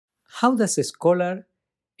how does a scholar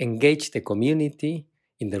engage the community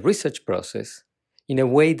in the research process in a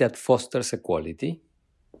way that fosters equality?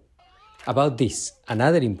 About this and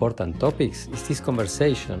other important topics is this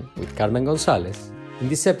conversation with Carmen Gonzalez in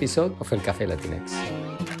this episode of El Café Latinx.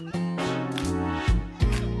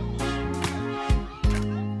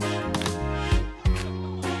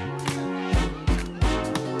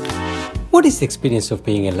 What is the experience of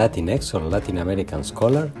being a Latinx or Latin American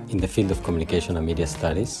scholar in the field of communication and media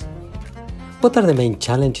studies? What are the main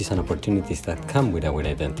challenges and opportunities that come with our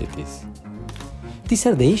identities? These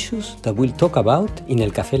are the issues that we'll talk about in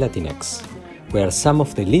El Café Latinx, where some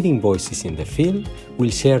of the leading voices in the field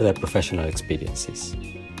will share their professional experiences.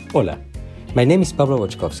 Hola, my name is Pablo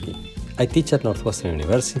Boczkowski. I teach at Northwestern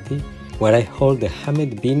University, where I hold the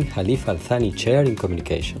Hamid bin Khalifa Al Thani Chair in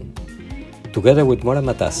Communication. Together with Mora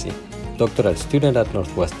Matassi, doctoral student at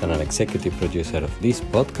Northwestern and executive producer of this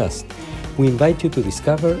podcast, we invite you to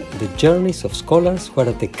discover the journeys of scholars who are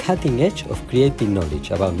at the cutting edge of creating knowledge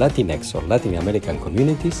about Latinx or Latin American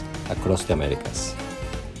communities across the Americas.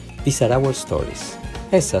 These are our stories.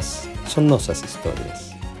 Esas son nuestras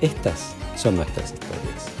historias. Estas son nuestras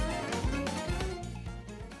historias.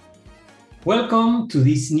 Welcome to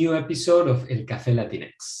this new episode of El Café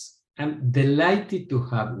Latinx. I'm delighted to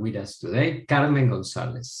have with us today Carmen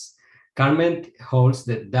Gonzalez. Carmen holds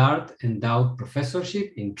the Dart Endowed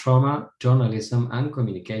Professorship in Trauma, Journalism, and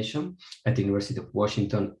Communication at the University of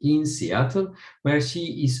Washington in Seattle, where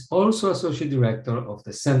she is also Associate Director of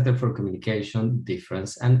the Center for Communication,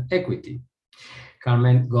 Difference, and Equity.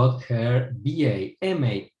 Carmen got her BA,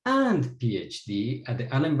 MA, and PhD at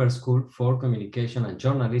the Annenberg School for Communication and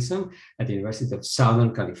Journalism at the University of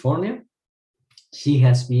Southern California. She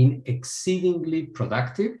has been exceedingly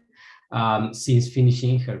productive since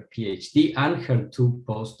finishing her PhD and her two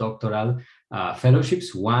postdoctoral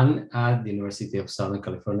fellowships, one at the University of Southern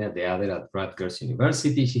California, the other at Rutgers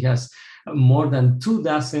University. She has more than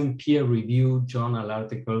 24 peer-reviewed journal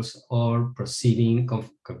articles or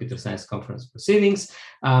computer science conference proceedings.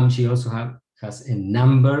 She also has a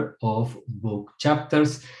number of book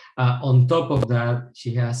chapters. On top of that,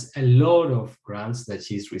 she has a lot of grants that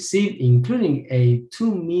she's received, including a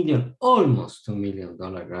almost $2 million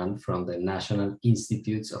grant from the National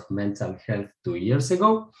Institutes of Mental Health 2 years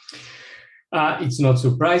ago. It's not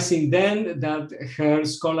surprising then that her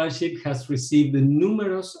scholarship has received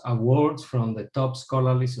numerous awards from the top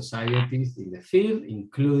scholarly societies in the field,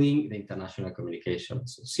 including the International Communication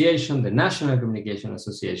Association, the National Communication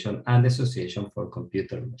Association, and the Association for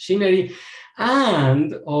Computer Machinery,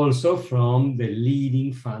 and also from the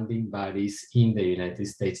leading funding bodies in the United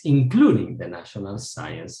States, including the National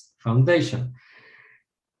Science Foundation.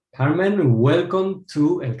 Carmen, welcome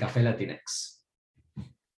to El Café Latinx.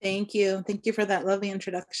 Thank you. Thank you for that lovely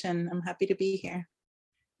introduction. I'm happy to be here.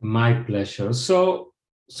 My pleasure. So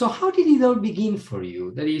how did it all begin for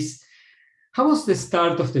you? That is, how was the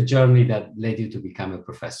start of the journey that led you to become a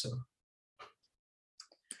professor?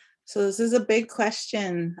 So this is a big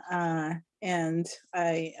question, and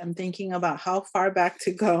I am thinking about how far back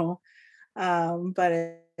to go. But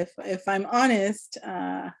if I'm honest,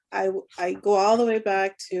 I go all the way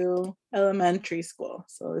back to elementary school.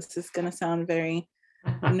 So this is going to sound very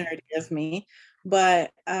nerdy of me, but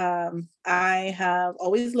I have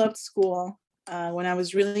always loved school. When I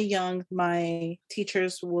was really young, my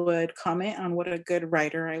teachers would comment on what a good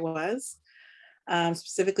writer I was.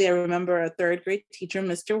 Specifically, I remember a third grade teacher,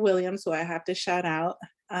 Mr. Williams, who I have to shout out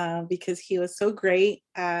because he was so great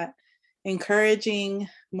at encouraging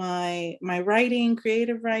my writing,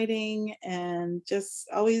 creative writing, and just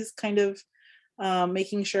always kind of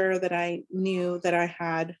making sure that I knew that I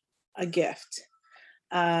had a gift.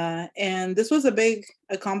 And this was a big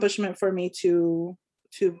accomplishment for me to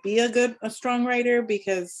be a strong writer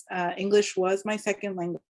because English was my second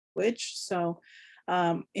language. So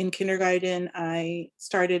in kindergarten, I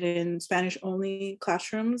started in Spanish only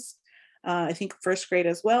classrooms, I think first grade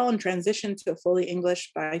as well, and transitioned to fully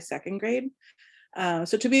English by second grade.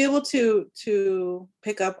 So to be able to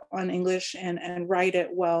pick up on English and write it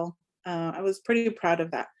well, I was pretty proud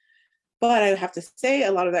of that. But I have to say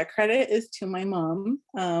a lot of that credit is to my mom,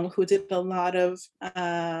 who did a lot of,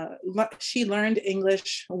 she learned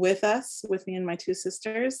English with us, with me and my two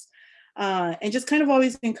sisters, and just kind of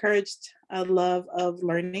always encouraged a love of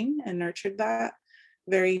learning and nurtured that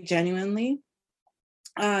very genuinely.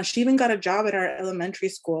 She even got a job at our elementary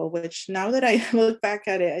school, which now that I look back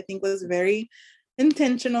at it, I think was very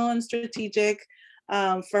intentional and strategic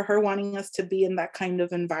for her wanting us to be in that kind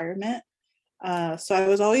of environment. So I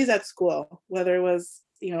was always at school, whether it was,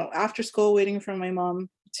 after school waiting for my mom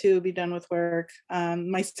to be done with work.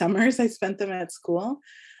 My summers, I spent them at school.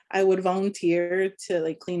 I would volunteer to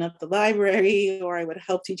like clean up the library, or I would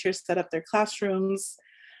help teachers set up their classrooms.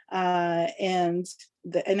 And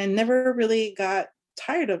I never really got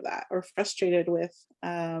tired of that or frustrated with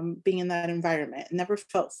being in that environment. It never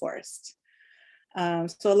felt forced.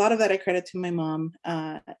 So a lot of that I credit to my mom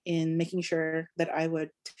in making sure that I would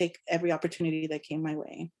take every opportunity that came my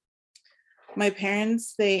way. My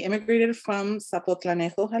parents, they immigrated from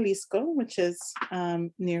Zapotlanejo, Jalisco, which is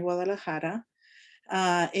near Guadalajara,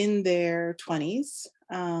 in their 20s.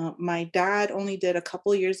 My dad only did a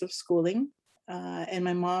couple years of schooling, and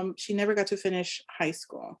my mom, she never got to finish high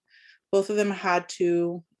school. Both of them had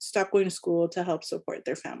to stop going to school to help support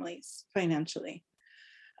their families financially.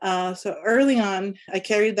 So early on, I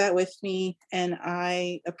carried that with me, and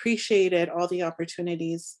I appreciated all the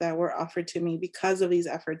opportunities that were offered to me because of these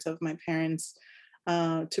efforts of my parents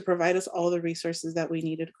to provide us all the resources that we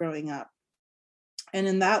needed growing up. And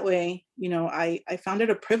in that way, you know, I found it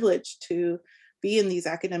a privilege to be in these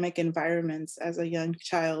academic environments as a young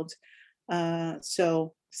child.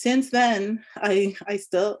 So since then, I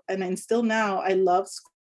still, and still now, I love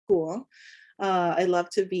school. I love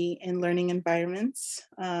to be in learning environments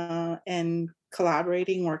and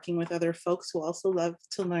collaborating, working with other folks who also love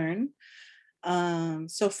to learn.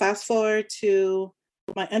 So fast forward to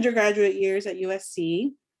my undergraduate years at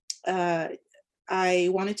USC, I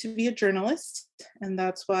wanted to be a journalist, and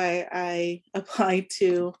that's why I applied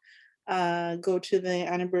to go to the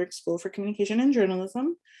Annenberg School for Communication and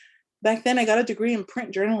Journalism. Back then, I got a degree in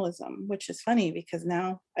print journalism, which is funny because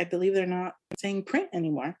now I believe they're not saying print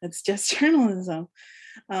anymore. It's just journalism.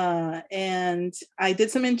 And I did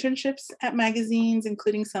some internships at magazines,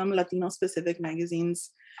 including some Latino-specific magazines.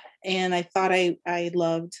 And I thought I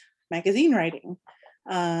loved magazine writing.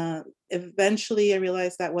 Eventually, I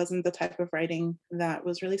realized that wasn't the type of writing that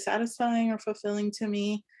was really satisfying or fulfilling to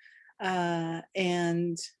me.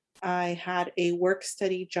 And I had a work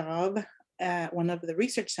study job at one of the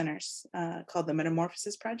research centers called the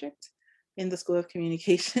Metamorphosis Project in the School of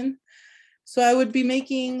Communication. So I would be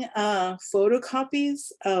making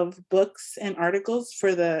photocopies of books and articles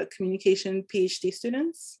for the communication PhD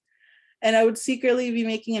students. And I would secretly be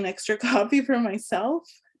making an extra copy for myself.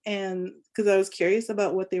 And because I was curious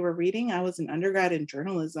about what they were reading. I was an undergrad in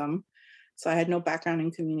journalism, so I had no background in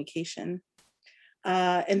communication.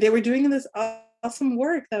 And they were doing this awesome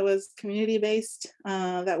work that was community-based,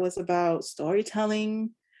 that was about storytelling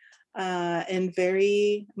and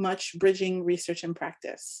very much bridging research and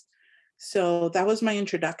practice. So that was my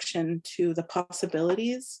introduction to the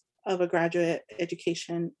possibilities of a graduate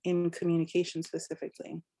education in communication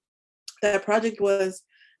specifically. That project was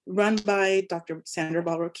run by Dr. Sandra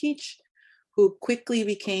Balro-Keach, who quickly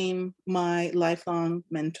became my lifelong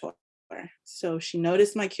mentor. So she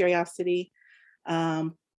noticed my curiosity,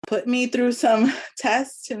 put me through some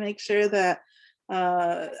tests to make sure that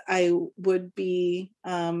I would be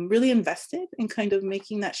really invested in kind of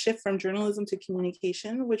making that shift from journalism to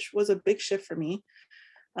communication, which was a big shift for me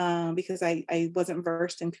because I wasn't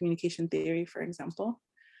versed in communication theory, for example.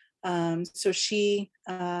 So she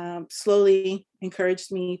slowly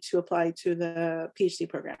encouraged me to apply to the PhD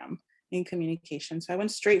program in communication. So I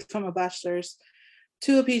went straight from a bachelor's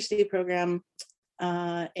to a PhD program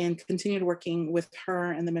and continued working with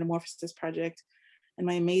her and the Metamorphosis Project and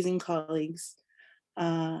my amazing colleagues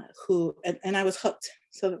and I was hooked.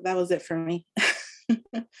 So that was it for me.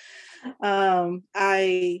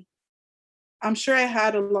 I'm sure I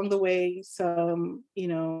had along the way some,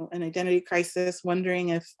 an identity crisis, wondering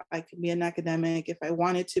if I could be an academic, if I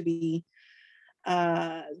wanted to be.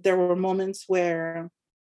 There were moments where,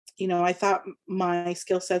 I thought my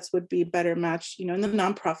skill sets would be better matched, in the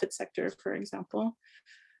nonprofit sector, for example.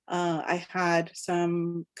 I had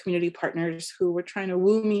some community partners who were trying to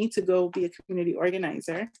woo me to go be a community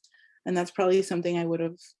organizer. And that's probably something I would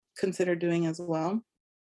have considered doing as well.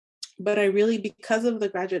 But I really, because of the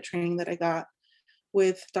graduate training that I got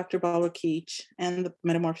with Dr. Balro-Keach and the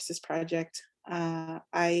Metamorphosis Project,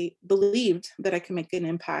 I believed that I could make an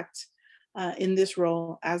impact in this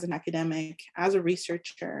role as an academic, as a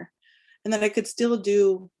researcher, and that I could still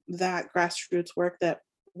do that grassroots work that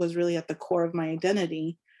was really at the core of my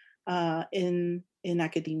identity in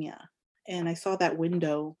academia. And I saw that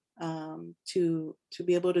window to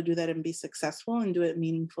be able to do that and be successful and do it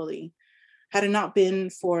meaningfully. Had it not been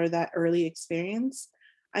for that early experience,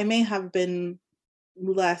 I may have been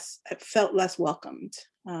felt less welcomed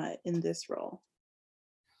in this role.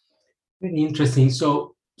 Very interesting.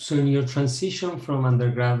 So in your transition from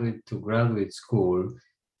undergraduate to graduate school,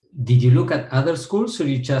 did you look at other schools, or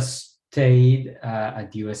you just stayed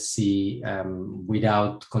at USC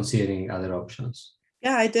without considering other options?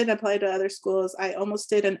 Yeah, I did apply to other schools. I almost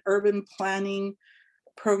did an urban planning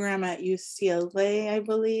program at UCLA, I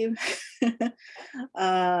believe.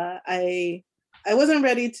 I wasn't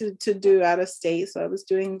ready to do out of state, so I was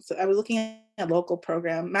looking at local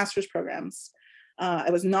master's programs. I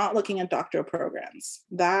was not looking at doctoral programs.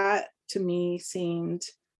 That to me seemed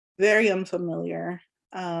very unfamiliar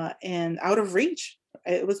and out of reach.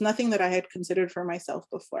 It was nothing that I had considered for myself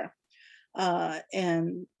before.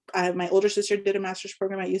 And my older sister did a master's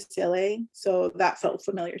program at UCLA, so that felt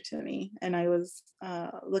familiar to me. And I was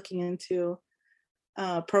looking into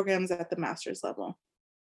programs at the master's level.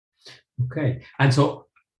 Okay. And so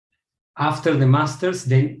after the master's,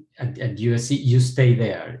 then at USC, you stay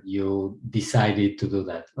there. You decided to do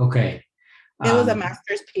that. Okay. It was a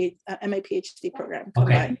master's MA PhD program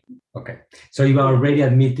combined. Okay. So you are already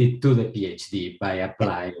admitted to the PhD by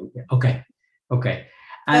applying. Okay. Okay.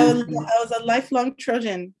 And I was a lifelong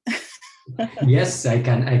Trojan. Yes, I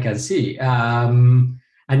can see. And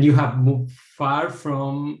you have moved far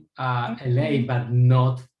from LA, but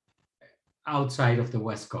not outside of the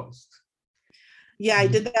West Coast. Yeah, I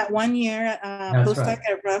did that 1 year postdoc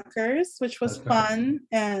at Rutgers, which was fun.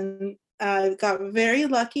 And I got very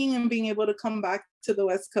lucky in being able to come back to the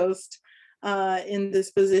West Coast in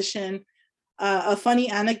this position. A funny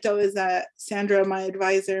anecdote is that Sandra, my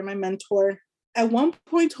advisor, my mentor, at one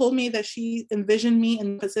point told me that she envisioned me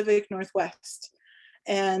in the Pacific Northwest.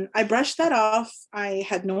 And I brushed that off. I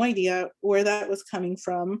had no idea where that was coming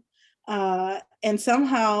from. And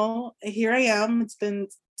somehow here I am. It's been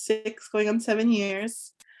 6 going on 7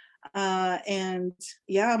 years. And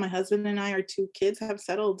yeah, my husband and I, our 2 kids, have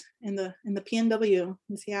settled in the PNW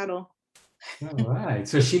in Seattle. All right.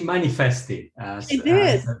 So she manifested. She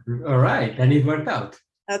did. All right. And it worked out.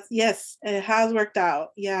 Yes, it has worked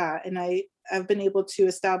out. Yeah. And I've been able to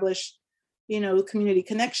establish, community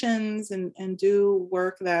connections and do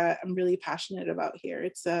work that I'm really passionate about here.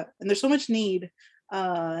 And there's so much need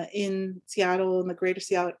in Seattle and the greater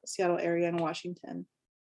Seattle area in Washington.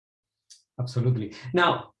 Absolutely.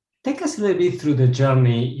 Now, take us a little bit through the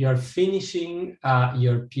journey. You're finishing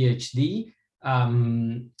your PhD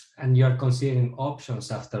and you're considering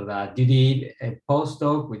options after that. You did a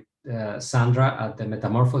postdoc with Sandra at the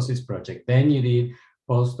Metamorphosis Project. Then you did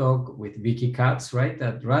postdoc with Vicky Katz, right,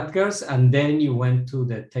 at Rutgers. And then you went to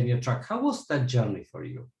the tenure track. How was that journey for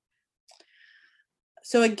you?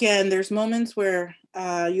 So again, there's moments where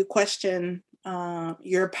you question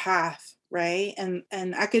your path, right? And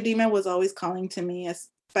academia was always calling to me,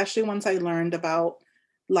 especially once I learned about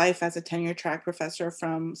life as a tenure track professor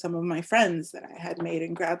from some of my friends that I had made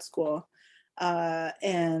in grad school.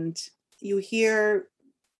 And you hear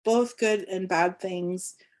both good and bad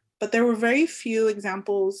things, but there were very few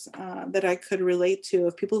examples that I could relate to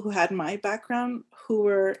of people who had my background who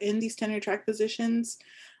were in these tenure track positions.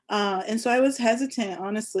 And so I was hesitant,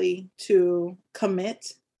 honestly, to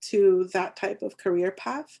commit to that type of career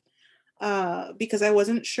path because I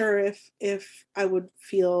wasn't sure if I would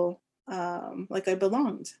feel like I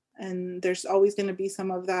belonged. And there's always going to be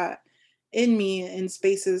some of that in me in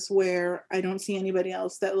spaces where I don't see anybody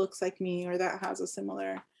else that looks like me or that has a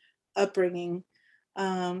similar upbringing.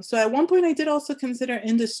 So at one point I did also consider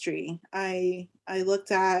industry. I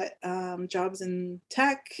looked at jobs in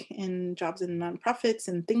tech and jobs in nonprofits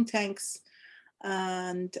and think tanks.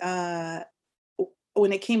 And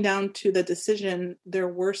when it came down to the decision, there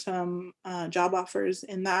were some job offers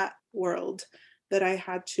in that world that I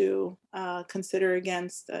had to consider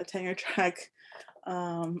against a tenure track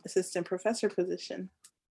assistant professor position.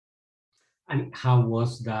 And how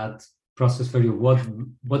was that process for you?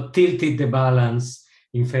 What tilted the balance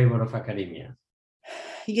in favor of academia?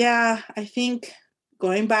 Yeah, I think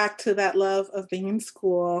going back to that love of being in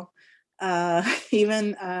school,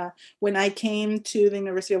 even when I came to the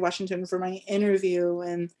University of Washington for my interview,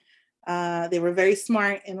 and they were very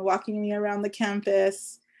smart in walking me around the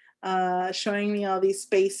campus, showing me all these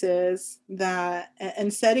spaces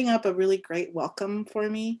and setting up a really great welcome for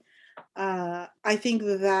me. I think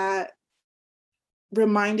that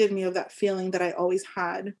reminded me of that feeling that I always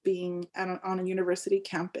had being on a university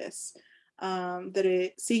campus.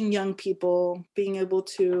 Seeing young people, being able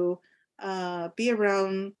to be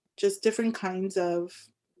around just different kinds of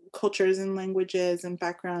cultures and languages and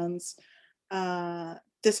backgrounds,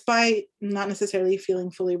 despite not necessarily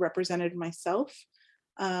feeling fully represented myself.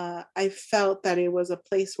 I felt that it was a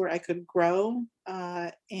place where I could grow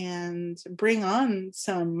and bring on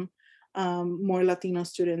some more Latino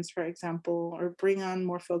students, for example, or bring on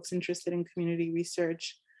more folks interested in community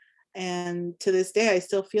research. And to this day, I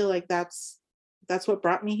still feel like that's what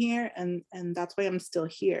brought me here, and that's why I'm still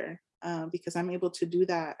here, because I'm able to do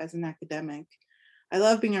that as an academic. I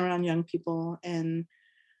love being around young people and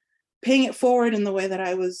paying it forward in the way that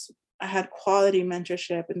I had quality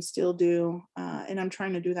mentorship and still do. And I'm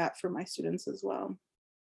trying to do that for my students as well.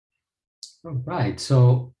 All right.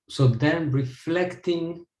 So then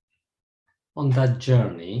reflecting on that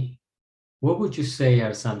journey, what would you say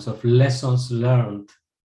are some sort of lessons learned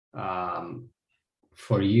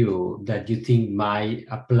for you that you think might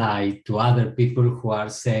apply to other people who are,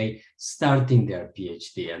 say, starting their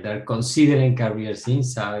PhD and they're considering careers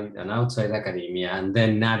inside and outside academia and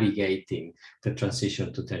then navigating the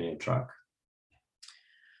transition to tenure track?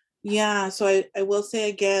 Yeah, so I will say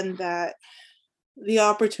again that the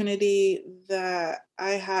opportunity that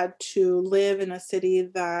I had to live in a city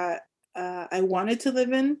that I wanted to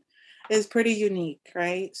live in is pretty unique,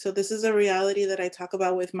 right? So this is a reality that I talk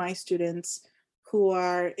about with my students who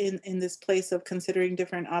are in this place of considering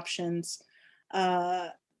different options.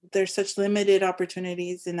 There's such limited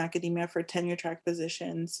opportunities in academia for tenure track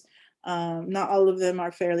positions. Not all of them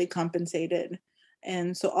are fairly compensated.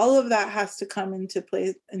 And so all of that has to come into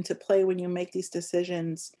play when you make these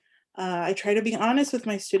decisions. I try to be honest with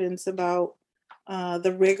my students about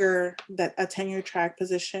the rigor that a tenure track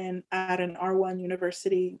position at an R1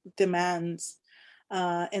 university demands,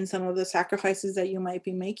 and some of the sacrifices that you might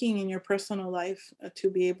be making in your personal life to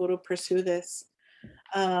be able to pursue this.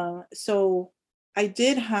 So I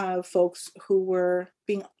did have folks who were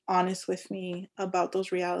being honest with me about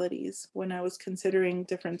those realities when I was considering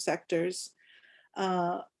different sectors.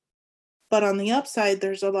 But on the upside,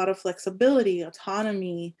 there's a lot of flexibility,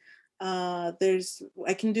 autonomy. I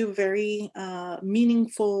can do very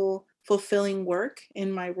meaningful, fulfilling work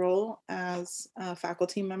in my role as a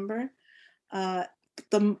faculty member.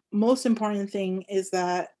 The most important thing is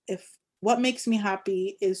that if what makes me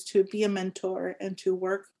happy is to be a mentor and to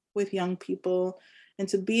work with young people and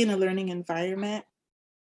to be in a learning environment,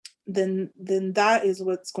 then that is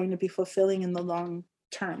what's going to be fulfilling in the long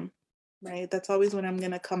term, right? That's always what I'm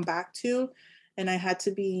going to come back to. And I had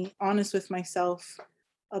to be honest with myself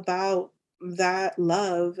about that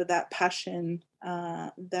love, that passion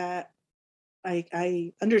that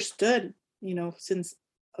I understood, since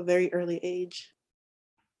a very early age.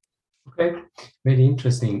 Okay, very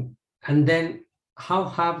interesting. And then how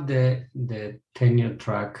have the tenure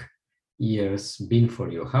track years been for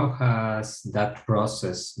you? How has that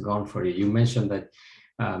process gone for you? You mentioned that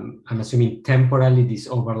I'm assuming temporarily this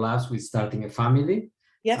overlaps with starting a family.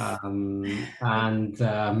 Yes.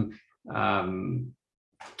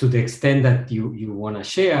 To the extent that you want to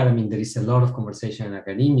share, I mean, there is a lot of conversation in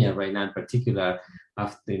academia right now, in particular,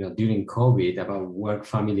 after, during COVID, about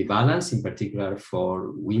work-family balance, in particular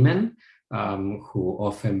for women who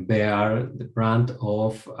often bear the brunt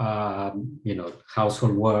of,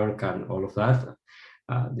 household work and all of that.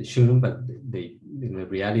 They shouldn't, but the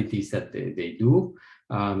reality is that they do,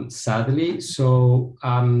 sadly. So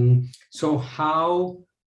how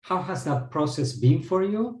has that process been for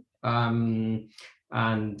you?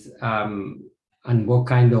 And what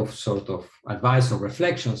kind of sort of advice or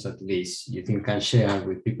reflections, at least, you think can share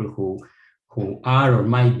with people who are or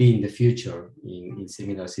might be in the future in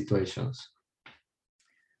similar situations?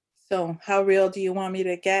 So how real do you want me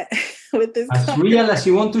to get with this? As real as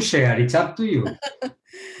you want to share, it's up to you.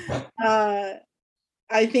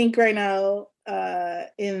 I think right now,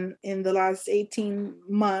 in the last 18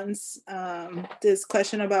 months, this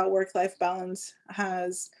question about work-life balance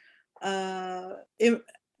has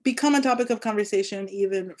become a topic of conversation,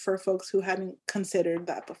 even for folks who hadn't considered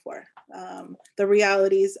that before. The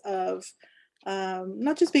realities of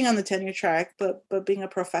not just being on the tenure track, but being a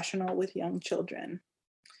professional with young children.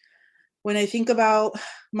 When I think about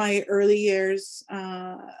my early years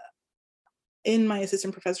in my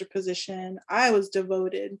assistant professor position, I was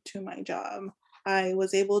devoted to my job. I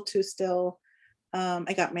was able to still,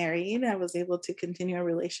 I got married. I was able to continue a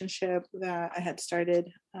relationship that I had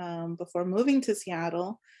started before moving to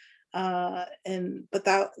Seattle. But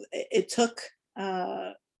it took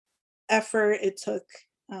effort, it took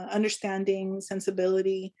understanding,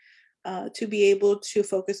 sensibility, to be able to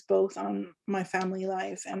focus both on my family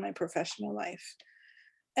life and my professional life.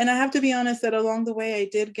 And I have to be honest that along the way, I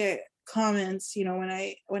did get comments,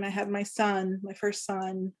 when I had my son, my first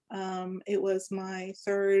son, it was my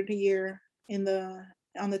third year on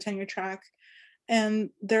the tenure track. And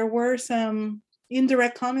there were some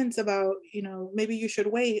indirect comments about, maybe you should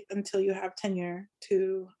wait until you have tenure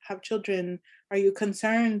to have children. Are you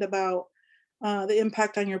concerned about the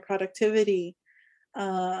impact on your productivity?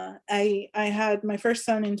 I had my first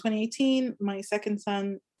son in 2018, my second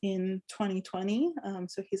son in 2020.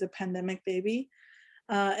 So he's a pandemic baby.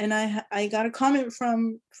 And I got a comment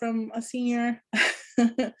from a senior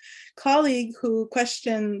colleague who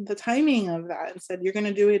questioned the timing of that and said, "You're going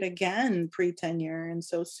to do it again pre-tenure and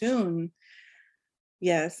so soon."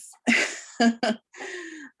 Yes.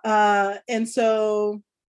 And so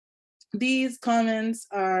these comments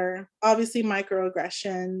are obviously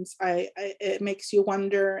microaggressions. It makes you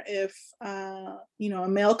wonder if a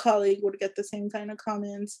male colleague would get the same kind of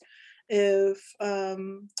comments, if a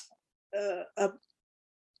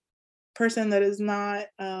person that is not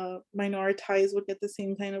minoritized would get the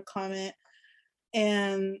same kind of comment,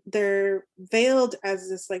 and they're veiled as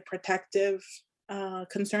this like protective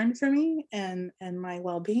concern for me and my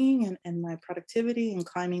well-being and my productivity and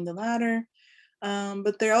climbing the ladder.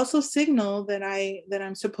 But they also signal that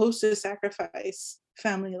I'm supposed to sacrifice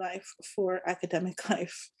family life for academic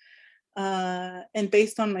life. And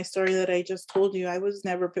based on my story that I just told you, I was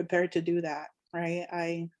never prepared to do that, right?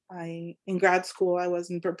 I in grad school, I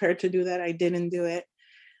wasn't prepared to do that. I didn't do it.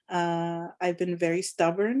 I've been very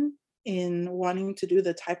stubborn in wanting to do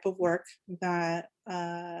the type of work that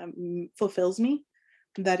fulfills me,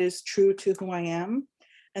 that is true to who I am.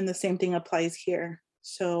 And the same thing applies here.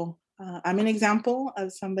 So I'm an example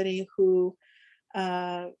of somebody who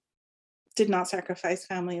did not sacrifice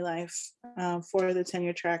family life for the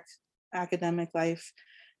tenure track academic life.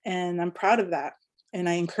 And I'm proud of that. And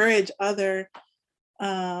I encourage other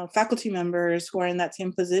faculty members who are in that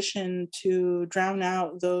same position to drown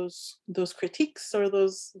out those critiques or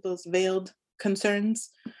those veiled concerns,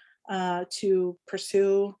 to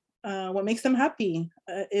pursue what makes them happy.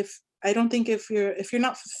 I don't think if you're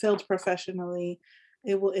not fulfilled professionally,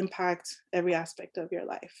 it will impact every aspect of your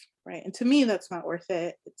life, right? And to me, that's not worth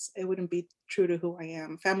it. It wouldn't be true to who I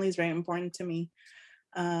am. Family is very important to me,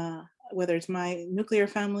 whether it's my nuclear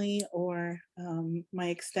family or my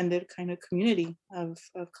extended kind of community of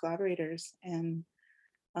collaborators and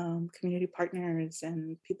community partners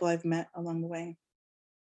and people I've met along the way.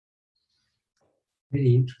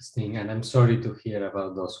 Very interesting, and I'm sorry to hear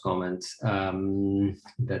about those comments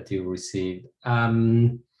that you received.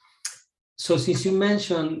 So since you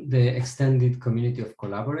mentioned the extended community of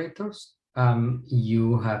collaborators,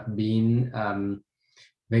 you have been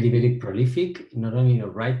very, very prolific, not only in your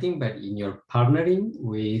writing, but in your partnering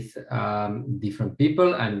with different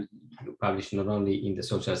people. And you publish not only in the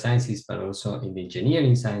social sciences, but also in the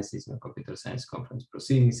engineering sciences, computer science conference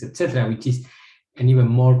proceedings, etc., which is an even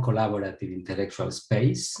more collaborative intellectual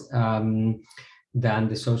space than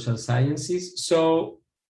the social sciences.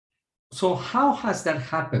 So how has that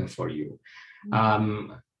happened for you?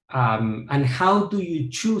 And how do you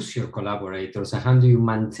choose your collaborators, and how do you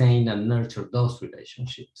maintain and nurture those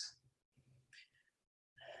relationships?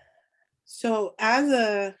 So as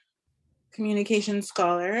a communication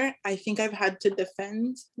scholar, I think I've had to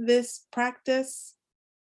defend this practice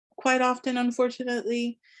quite often,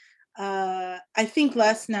 unfortunately. I think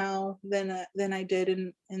less now than I did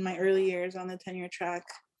in my early years on the tenure track.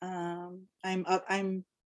 I'm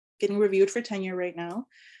getting reviewed for tenure right now.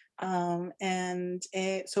 And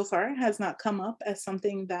it so far has not come up as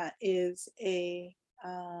something that is a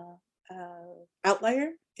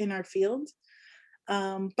outlier in our field.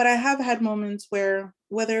 But I have had moments where,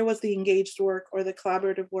 whether it was the engaged work or the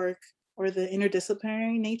collaborative work or the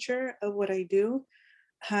interdisciplinary nature of what I do,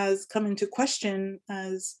 has come into question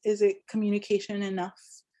as, is it communication enough?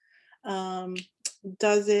 Do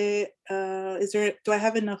I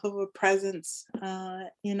have enough of a presence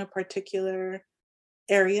in a particular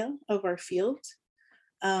area of our field?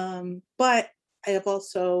 But I have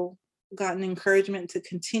also gotten encouragement to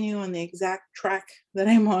continue on the exact track that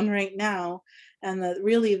I'm on right now. And that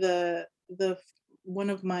really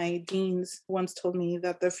one of my deans once told me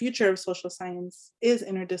that the future of social science is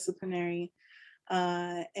interdisciplinary,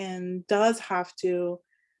 and does have to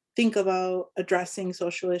think about addressing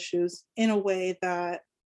social issues in a way that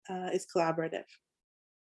is collaborative.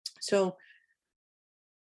 So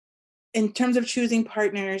in terms of choosing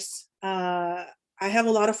partners, I have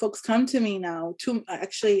a lot of folks come to me now.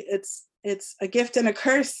 Actually, it's a gift and a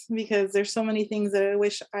curse, because there's so many things that I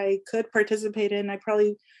wish I could participate in. I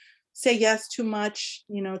probably say yes too much.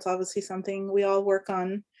 It's obviously something we all work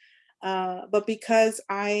on. But because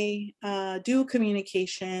I do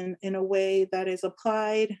communication in a way that is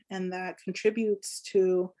applied and that contributes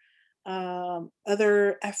to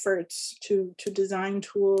other efforts to design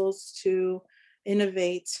tools, to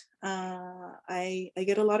innovate, I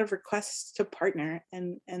get a lot of requests to partner,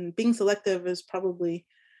 and being selective is probably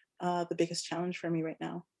the biggest challenge for me right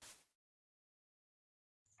now.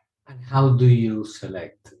 And how do you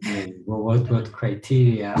select? What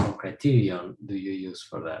criteria or criterion do you use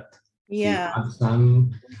for that? Yeah. Do you have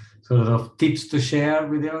some sort of tips to share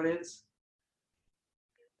with the audience?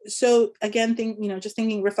 So again, just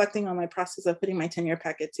thinking, reflecting on my process of putting my tenure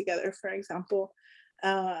packet together, for example,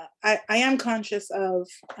 I am conscious of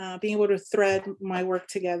being able to thread my work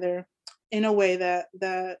together in a way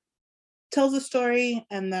that tells a story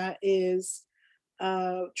and that is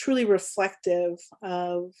truly reflective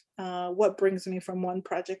of what brings me from one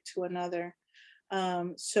project to another.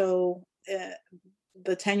 So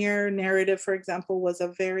the tenure narrative, for example, was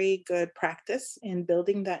a very good practice in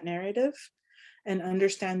building that narrative and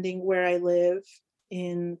understanding where I live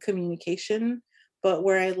in communication, but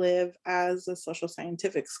where I live as a social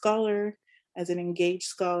scientific scholar, as an engaged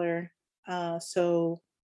scholar. So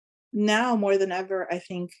now more than ever, I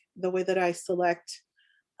think the way that I select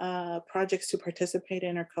projects to participate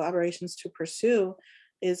in or collaborations to pursue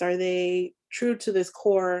is, are they true to this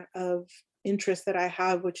core of interest that I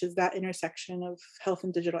have, which is that intersection of health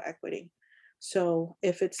and digital equity? So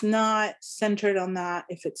if it's not centered on that,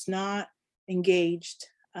 if it's not engaged,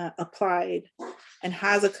 applied, and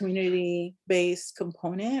has a community-based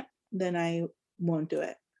component, then I won't do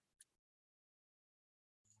it.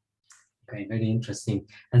 Okay, very interesting.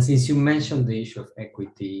 And since you mentioned the issue of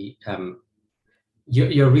equity,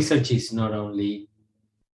 your research is not only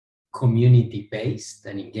community-based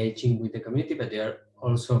and engaging with the community, but they are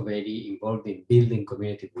also very involved in building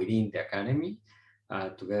community within the academy.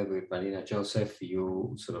 Together with Valina Joseph,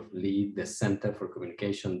 you sort of lead the Center for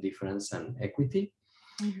Communication, Difference, and Equity.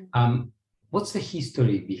 Mm-hmm. What's the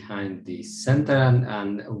history behind this center,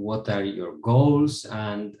 and what are your goals,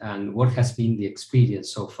 and what has been the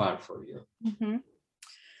experience so far for you? Mm-hmm.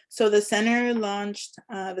 So the center launched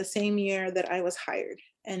the same year that I was hired,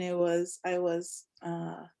 and I was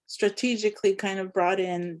strategically kind of brought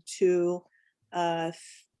in to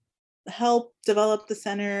help develop the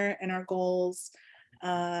center and our goals,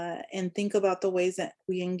 and think about the ways that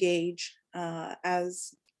we engage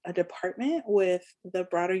as a department with the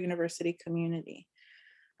broader university community.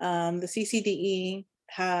 The CCDE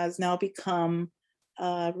has now become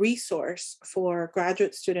a resource for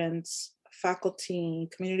graduate students, faculty,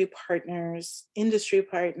 community partners, industry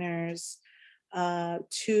partners,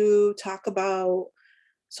 to talk about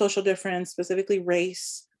social difference, specifically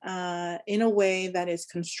race, in a way that is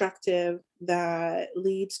constructive, that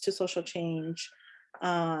leads to social change,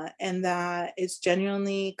 and that is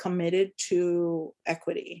genuinely committed to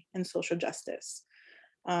equity and social justice.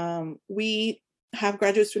 We have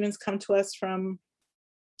graduate students come to us from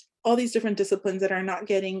all these different disciplines that are not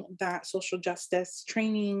getting that social justice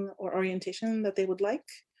training or orientation that they would like.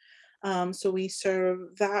 So we serve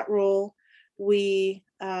that role. We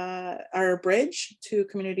are a bridge to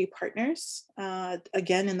community partners,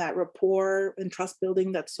 again, in that rapport and trust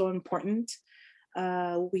building that's so important.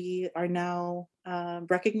 We are now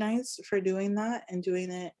recognized for doing that, and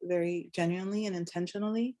doing it very genuinely and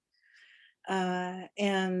intentionally.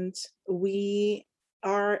 And we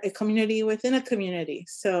are a community within a community.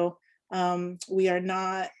 So we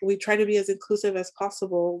try to be as inclusive as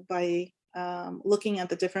possible by looking at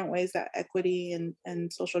the different ways that equity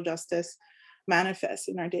and social justice manifest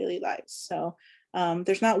in our daily lives. So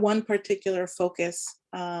there's not one particular focus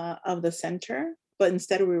of the center, but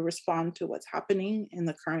instead we respond to what's happening in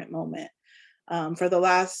the current moment. For the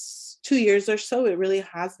last 2 years or so, it really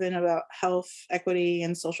has been about health, equity,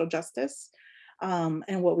 and social justice,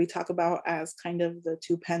 and what we talk about as kind of the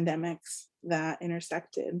two pandemics that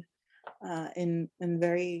intersected in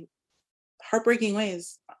very heartbreaking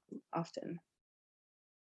ways often.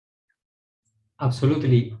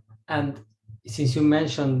 Absolutely. And since you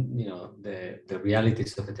mentioned, the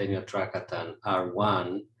realities of a tenure track at an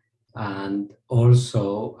R1, and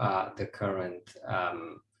also the current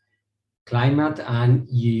climate, and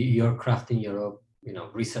you're crafting your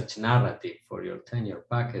research narrative for your tenure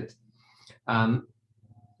packet.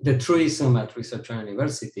 The truism at research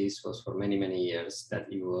universities was for many, many years that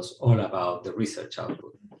it was all about the research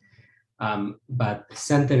output. But the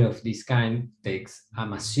center of this kind takes,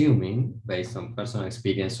 I'm assuming, based on personal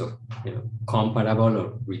experience of comparable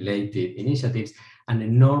or related initiatives, an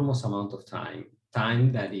enormous amount of time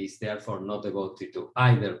that is therefore not devoted to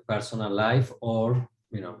either personal life or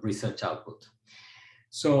research output.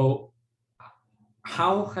 So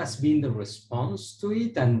how has been the response to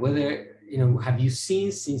it, and whether have you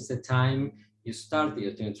seen, since the time you started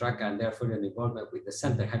your tenure track and therefore your involvement with the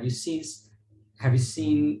center, have you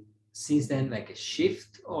seen since then like a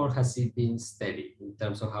shift, or has it been steady in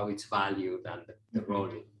terms of how it's valued and the role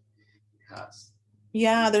it has?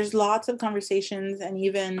 Yeah, there's lots of conversations and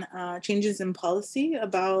even changes in policy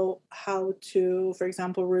about how to, for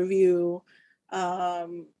example, review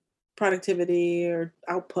productivity or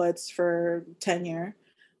outputs for tenure.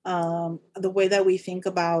 The way that we think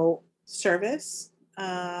about service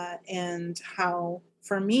and how,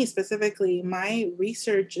 for me specifically, my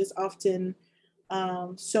research is often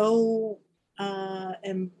so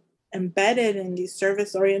embedded in these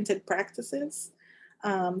service-oriented practices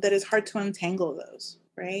that it's hard to untangle those,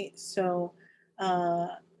 right? So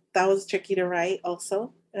that was tricky to write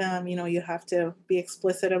also. You have to be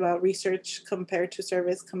explicit about research compared to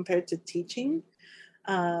service, compared to teaching.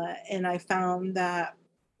 And I found that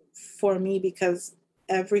for me, because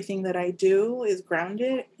everything that I do is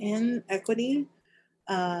grounded in equity,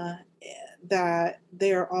 uh, that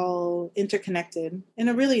they're all interconnected in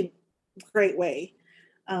a really great way.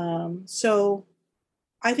 So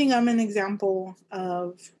I think I'm an example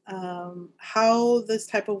of how this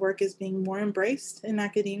type of work is being more embraced in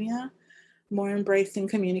academia, more embraced in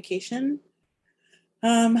communication.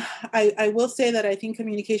 I will say that I think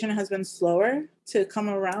communication has been slower to come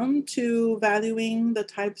around to valuing the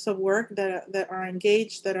types of work that are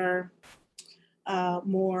engaged, that are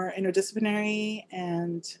more interdisciplinary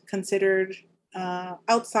and considered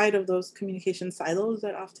outside of those communication silos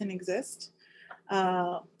that often exist.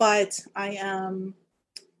 But I am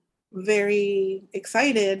very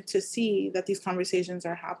excited to see that these conversations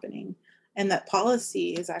are happening and that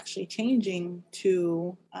policy is actually changing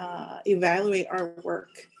to evaluate our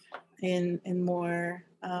work in more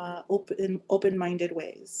open-minded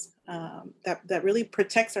ways that really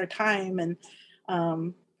protects our time and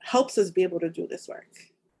helps us be able to do this work.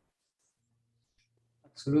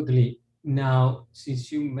 Absolutely. Now,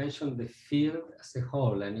 since you mentioned the field as a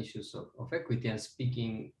whole and issues of equity, and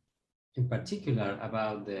speaking in particular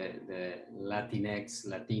about the Latinx,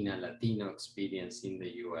 Latina, Latino experience in the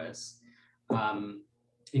US,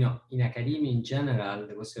 in academia in general,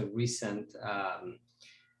 there was a recent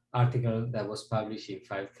article that was published in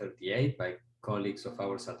 538 by colleagues of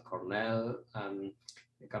ours at Cornell and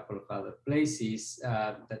a couple of other places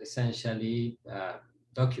that essentially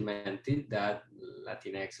documented that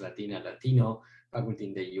Latinx, Latina, Latino faculty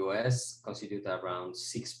in the US constitute around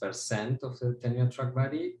 6% of the tenure track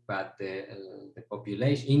body, but the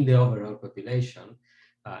population, in the overall population,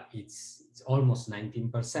 it's almost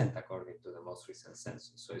 19% according to the most recent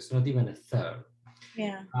census. So it's not even a third.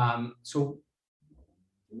 Yeah. So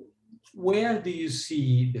where do you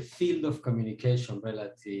see the field of communication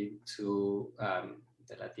relative to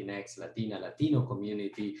the Latinx, Latina, Latino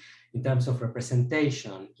community in terms of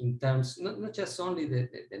representation, in terms, not just only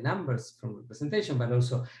the numbers from representation, but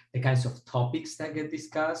also the kinds of topics that get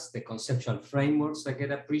discussed, the conceptual frameworks that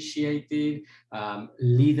get appreciated,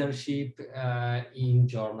 leadership in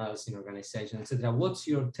journals, in organizations, etc. What's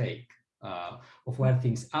your take of where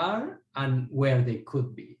things are and where they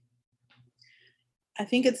could be? I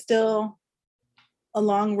think it's still a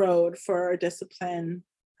long road for our discipline.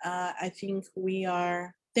 I think we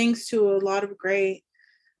are, thanks to a lot of great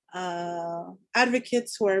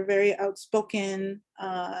advocates who are very outspoken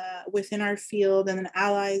within our field, and then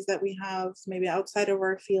allies that we have maybe outside of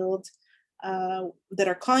our field that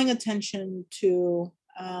are calling attention to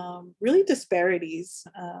really disparities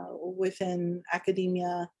within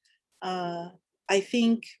academia. I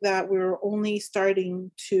think that we're only starting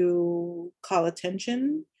to call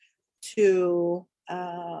attention to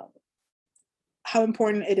how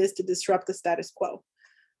important it is to disrupt the status quo.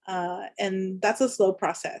 And that's a slow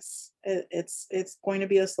process. It's going to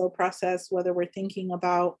be a slow process, whether we're thinking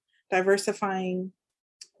about diversifying,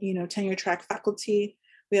 tenure track faculty.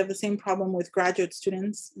 We have the same problem with graduate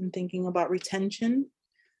students and thinking about retention.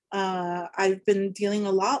 I've been dealing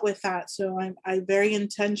a lot with that. So I very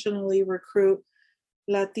intentionally recruit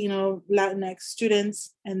Latino, Latinx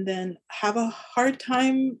students and then have a hard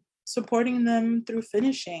time supporting them through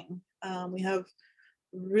finishing. We have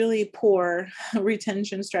really poor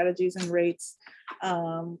retention strategies and rates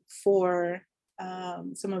for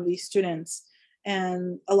some of these students.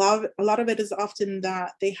 And a lot of it is often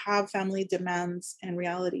that they have family demands and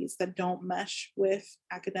realities that don't mesh with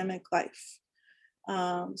academic life.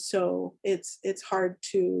 So it's hard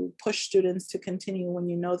to push students to continue when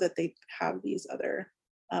you know that they have these other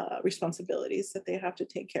responsibilities that they have to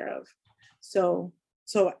take care of. So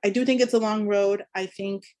I do think it's a long road. I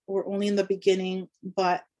think we're only in the beginning,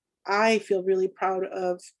 but I feel really proud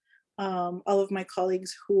of all of my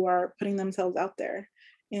colleagues who are putting themselves out there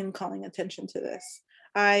in calling attention to this.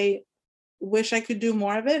 I wish I could do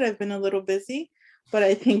more of it. I've been a little busy, but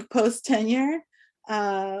I think post-tenure,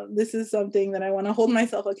 this is something that I want to hold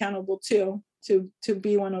myself accountable to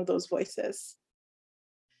be one of those voices.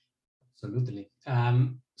 Absolutely.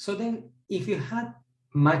 So then, if you had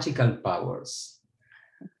magical powers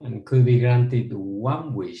and could be granted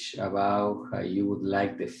one wish about how you would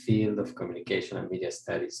like the field of communication and media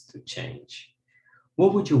studies to change,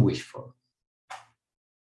 what would you wish for?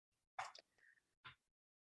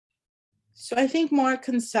 So I think more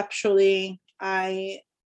conceptually, I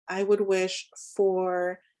would wish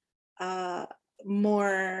for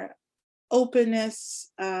more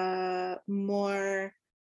openness, more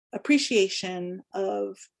appreciation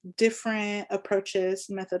of different approaches,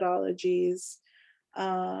 methodologies,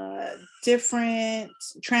 different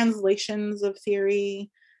translations of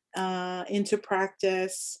theory into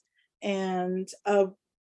practice, and a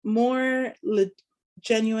more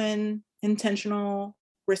genuine, intentional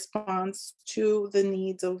response to the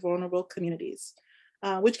needs of vulnerable communities,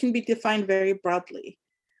 which can be defined very broadly.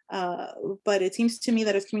 But it seems to me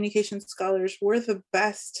that as communication scholars, we're the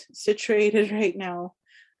best situated right now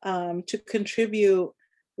to contribute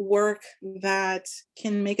work that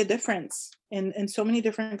can make a difference in so many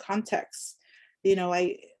different contexts. You know,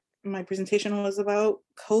 my presentation was about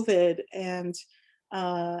COVID, and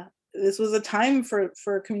this was a time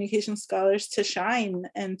for communication scholars to shine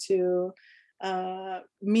and to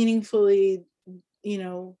meaningfully, you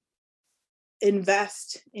know,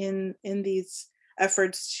 invest in these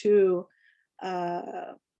efforts to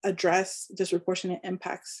address disproportionate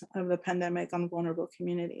impacts of the pandemic on vulnerable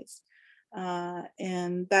communities.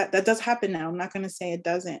 And that does happen now. I'm not going to say it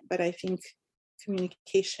doesn't, but I think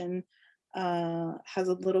communication has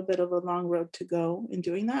a little bit of a long road to go in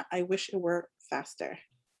doing that. I wish it were faster.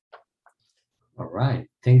 All right.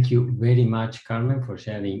 Thank you very much, Carmen, for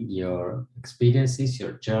sharing your experiences,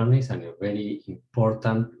 your journeys, and your very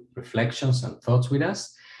important reflections and thoughts with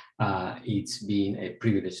us. It's been a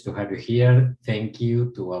privilege to have you here. Thank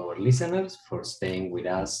you to our listeners for staying with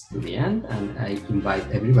us to the end, and I invite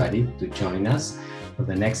everybody to join us for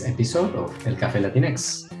the next episode of El Café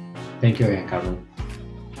Latinx. Thank you again, Carmen.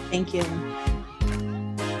 Thank you.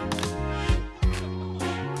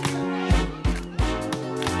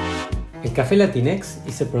 El Café Latinx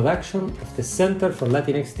is a production of the Center for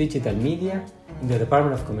Latinx Digital Media in the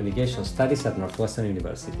Department of Communication Studies at Northwestern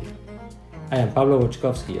University. I am Pablo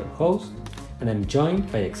Boczkowski, your host, and I'm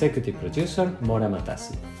joined by executive producer Mora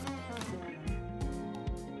Matassi.